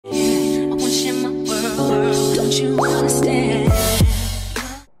don't you understand?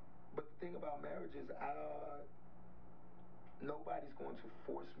 But the thing about marriage is, nobody's going to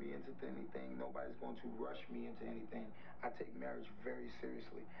force me into anything. Nobody's going to rush me into anything. I take marriage very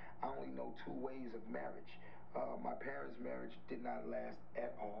seriously. I only know two ways of marriage. My parents' marriage did not last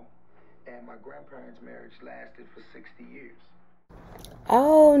at all, and my grandparents' marriage lasted for 60 years.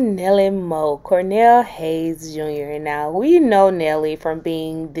 Oh, Nelly Mo, Cornell Hayes Jr. Now, we know Nelly from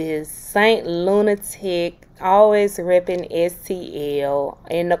being this Saint lunatic, always repping STL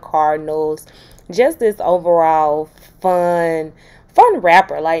in the Cardinals. Just this overall fun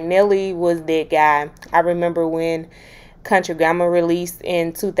rapper. Like, Nelly was that guy. I remember when Country Grammar released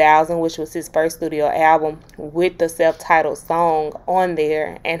in 2000, which was his first studio album, with the self-titled song on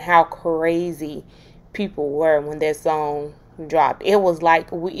there, and how crazy people were when that song dropped. It was like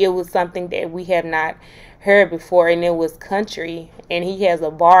it was something that we have not heard before, and it was country. And he has a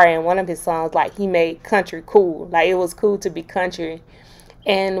bar in one of his songs, like he made country cool. Like, it was cool to be country.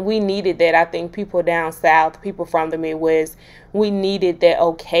 And we needed that. I think people down south, people from the Midwest, we needed that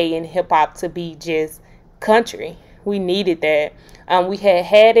okay in hip-hop to be just country. We needed that. We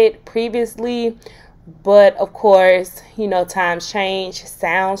had it previously, but of course, you know, times change,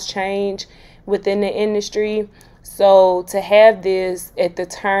 sounds change within the industry. So to have this at the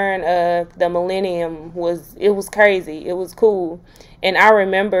turn of the millennium was crazy. It was cool. And I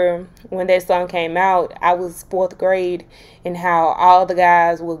remember when that song came out, I was 4th grade, and how all the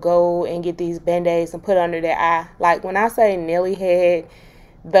guys would go and get these band-aids and put under their eye. Like, when I say Nelly had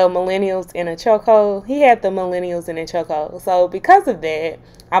the millennials in a chokehold, he had the millennials in a chokehold. So because of that,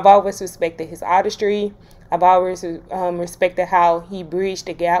 I've always respected his artistry. I've always respected how he bridged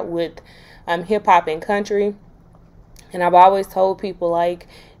the gap with hip-hop and country. And I've always told people, like,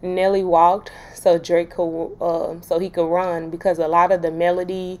 Nelly walked so Drake could, so he could run, because a lot of the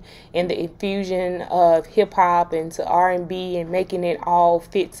melody and the infusion of hip hop into R&B and making it all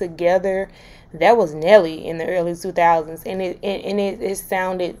fit together, that was Nelly in the early 2000s, and it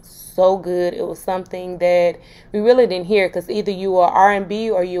sounded so good. It was something that we really didn't hear, because either you were R&B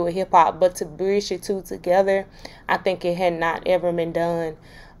or you were hip hop, but to bridge the two together, I think it had not ever been done.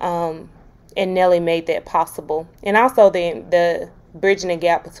 And Nelly made that possible. And also the bridging the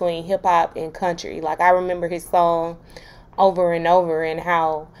gap between hip-hop and country. Like, I remember his song Over and Over, and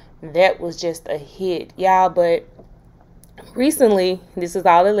how that was just a hit, y'all. But recently, this is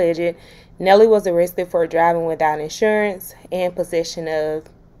all alleged, Nelly was arrested for driving without insurance and possession of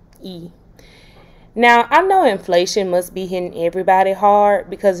E. Now, I know inflation must be hitting everybody hard,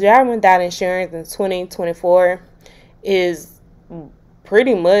 because driving without insurance in 2024 is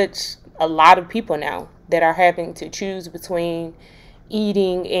pretty much a lot of people now that are having to choose between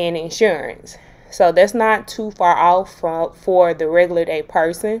eating and insurance. So that's not too far off for the regular day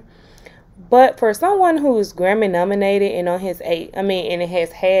person. But for someone who is Grammy nominated and on his and it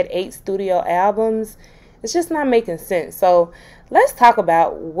has had 8 studio albums, it's just not making sense. So let's talk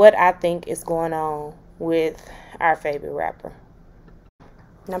about what I think is going on with our favorite rapper.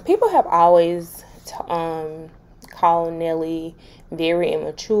 Now, people have always called Nelly very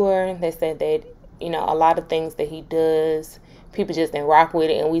immature. They said that, you know, a lot of things that he does, people just didn't rock with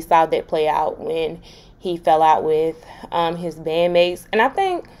it, and we saw that play out when he fell out with his bandmates. And I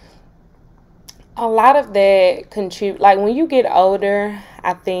think a lot of that contribute, like, when you get older,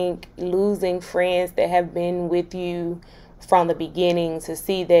 I think losing friends that have been with you from the beginning, to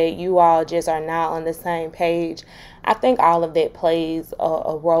see that you all just are not on the same page, I think all of that plays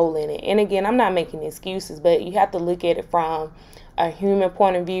a role in it. And again, I'm not making excuses, but you have to look at it from a human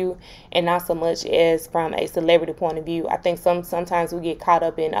point of view and not so much as from a celebrity point of view. I think sometimes we get caught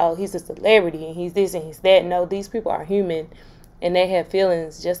up in, oh, he's a celebrity and he's this and he's that. No, these people are human, and they have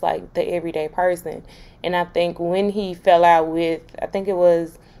feelings just like the everyday person. And I think when he fell out with, I think it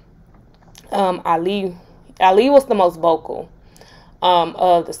was Ali was the most vocal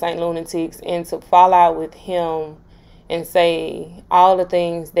of the Saint Lunatics, and to fall out with him and say all the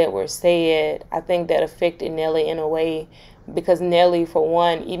things that were said, I think that affected Nelly in a way, because Nelly, for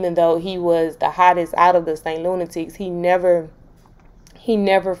one, even though he was the hottest out of the Saint Lunatics, he never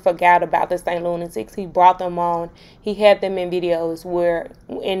forgot about the Saint Lunatics. He brought them on. He had them in videos where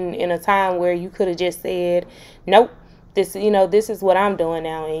in a time where you could have just said, nope, this is what I'm doing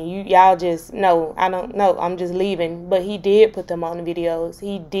now, and y'all just, no, I don't know, I'm just leaving. But he did put them on the videos.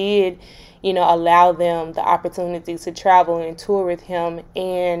 He did, allow them the opportunity to travel and tour with him.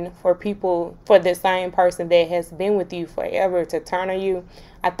 And for the same person that has been with you forever to turn on you,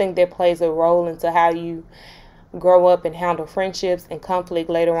 I think that plays a role into how you grow up and handle friendships and conflict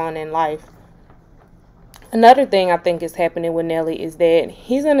later on in life. Another thing I think is happening with Nelly is that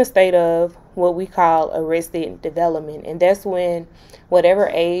he's in a state of what we call arrested development. And that's when whatever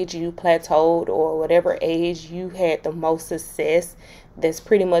age you plateaued or whatever age you had the most success, that's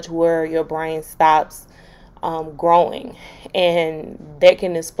pretty much where your brain stops growing. And that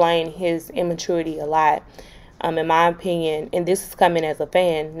can explain his immaturity a lot. In my opinion, and this is coming as a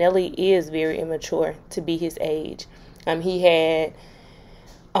fan, Nelly is very immature to be his age. He had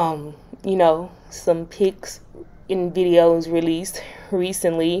some pics and videos released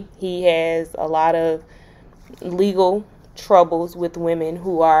recently. He has a lot of legal troubles with women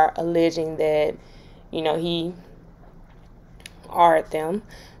who are alleging that, he are them.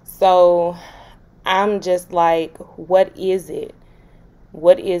 So I'm just like, what is it?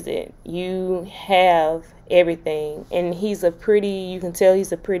 What is it? You have everything. And you can tell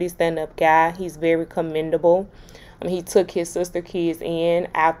he's a pretty stand-up guy. He's very commendable. He took his sister kids in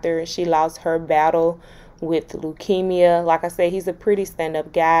after she lost her battle with leukemia. Like I said, he's a pretty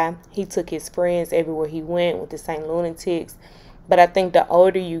stand-up guy. He took his friends everywhere he went with the St. Lunatics. But I think the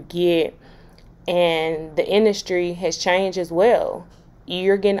older you get, and the industry has changed as well.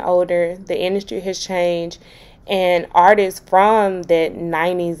 You're getting older, the industry has changed, and artists from that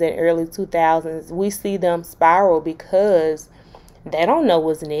 90s and early 2000s, we see them spiral because they don't know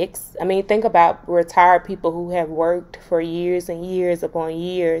what's next. I mean, think about retired people who have worked for years and years upon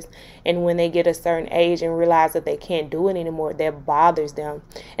years, and when they get a certain age and realize that they can't do it anymore, that bothers them.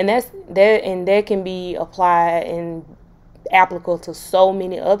 And that can be applied and applicable to so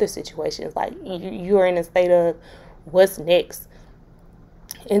many other situations. Like you're in a state of what's next.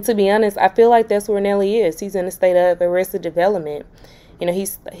 And to be honest, I feel like that's where Nelly is. He's in a state of arrested development.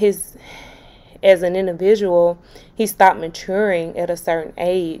 He's as an individual, he stopped maturing at a certain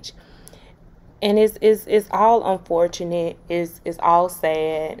age. And it's all unfortunate. It's all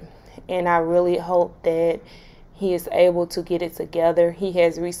sad. And I really hope that he is able to get it together. He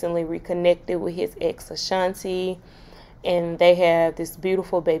has recently reconnected with his ex Ashanti, and they have this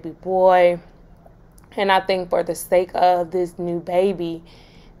beautiful baby boy. And I think for the sake of this new baby,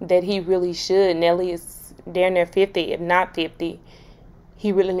 that he really should. Nelly is damn near 50, if not 50.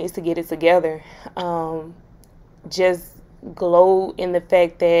 He really needs to get it together. Just glow in the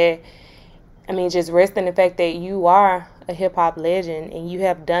fact that, just rest in the fact that you are a hip-hop legend and you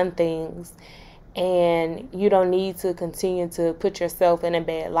have done things, and you don't need to continue to put yourself in a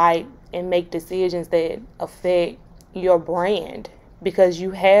bad light and make decisions that affect your brand, because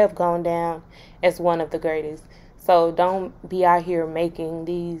you have gone down as one of the greatest. So don't be out here making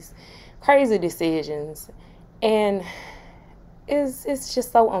these crazy decisions. And it's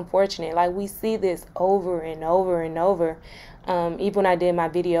just so unfortunate. Like, we see this over and over and over. Even when I did my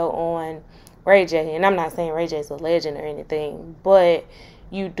video on Ray J, and I'm not saying Ray J's a legend or anything, but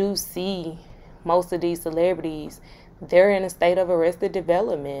you do see most of these celebrities, they're in a state of arrested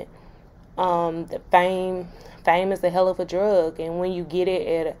development. The fame is a hell of a drug, and when you get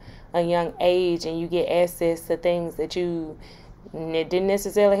it at a young age and you get access to things that you didn't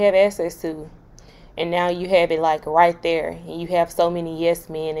necessarily have access to, and now you have it like right there, and you have so many yes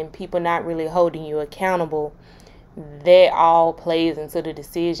men and people not really holding you accountable, that all plays into the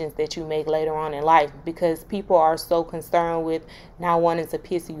decisions that you make later on in life, because people are so concerned with not wanting to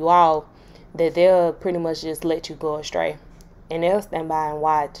piss you off that they'll pretty much just let you go astray, and they'll stand by and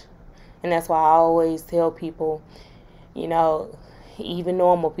watch. And that's why I always tell people, even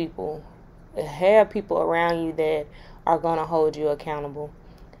normal people, have people around you that are going to hold you accountable.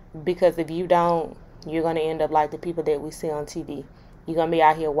 Because if you don't, you're going to end up like the people that we see on TV. You're going to be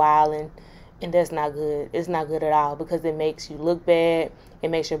out here wilding, and that's not good. It's not good at all, because it makes you look bad, it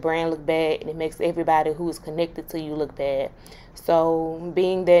makes your brand look bad, and it makes everybody who is connected to you look bad. So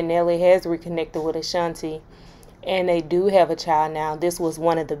being that Nelly has reconnected with Ashanti, and they do have a child now, this was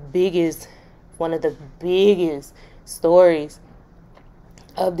one of the biggest stories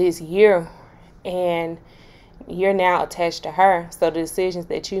of this year, and you're now attached to her, so the decisions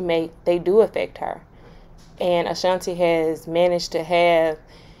that you make, they do affect her. And Ashanti has managed to have,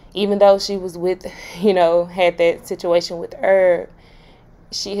 even though she was with, had that situation with Herb,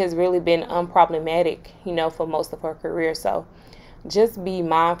 she has really been unproblematic, for most of her career. So just be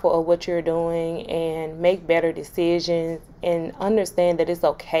mindful of what you're doing and make better decisions, and understand that it's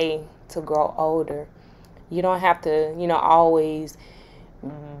okay to grow older. You don't have to, always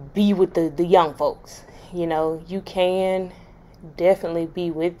be with the young folks. You can definitely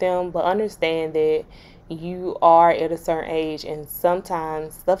be with them, but understand that you are at a certain age, and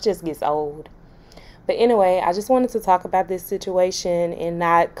sometimes stuff just gets old. But But anyway, I just wanted to talk about this situation and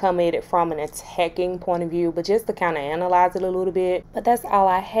not come at it from an attacking point of view, but just to kind of analyze it a little bit. But that's all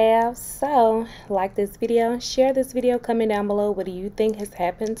I have. So like this video, share this video, comment down below, what do you think has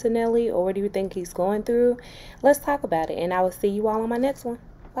happened to Nelly, or what do you think he's going through? Let's talk about it, and I will see you all on my next one.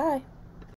 Bye.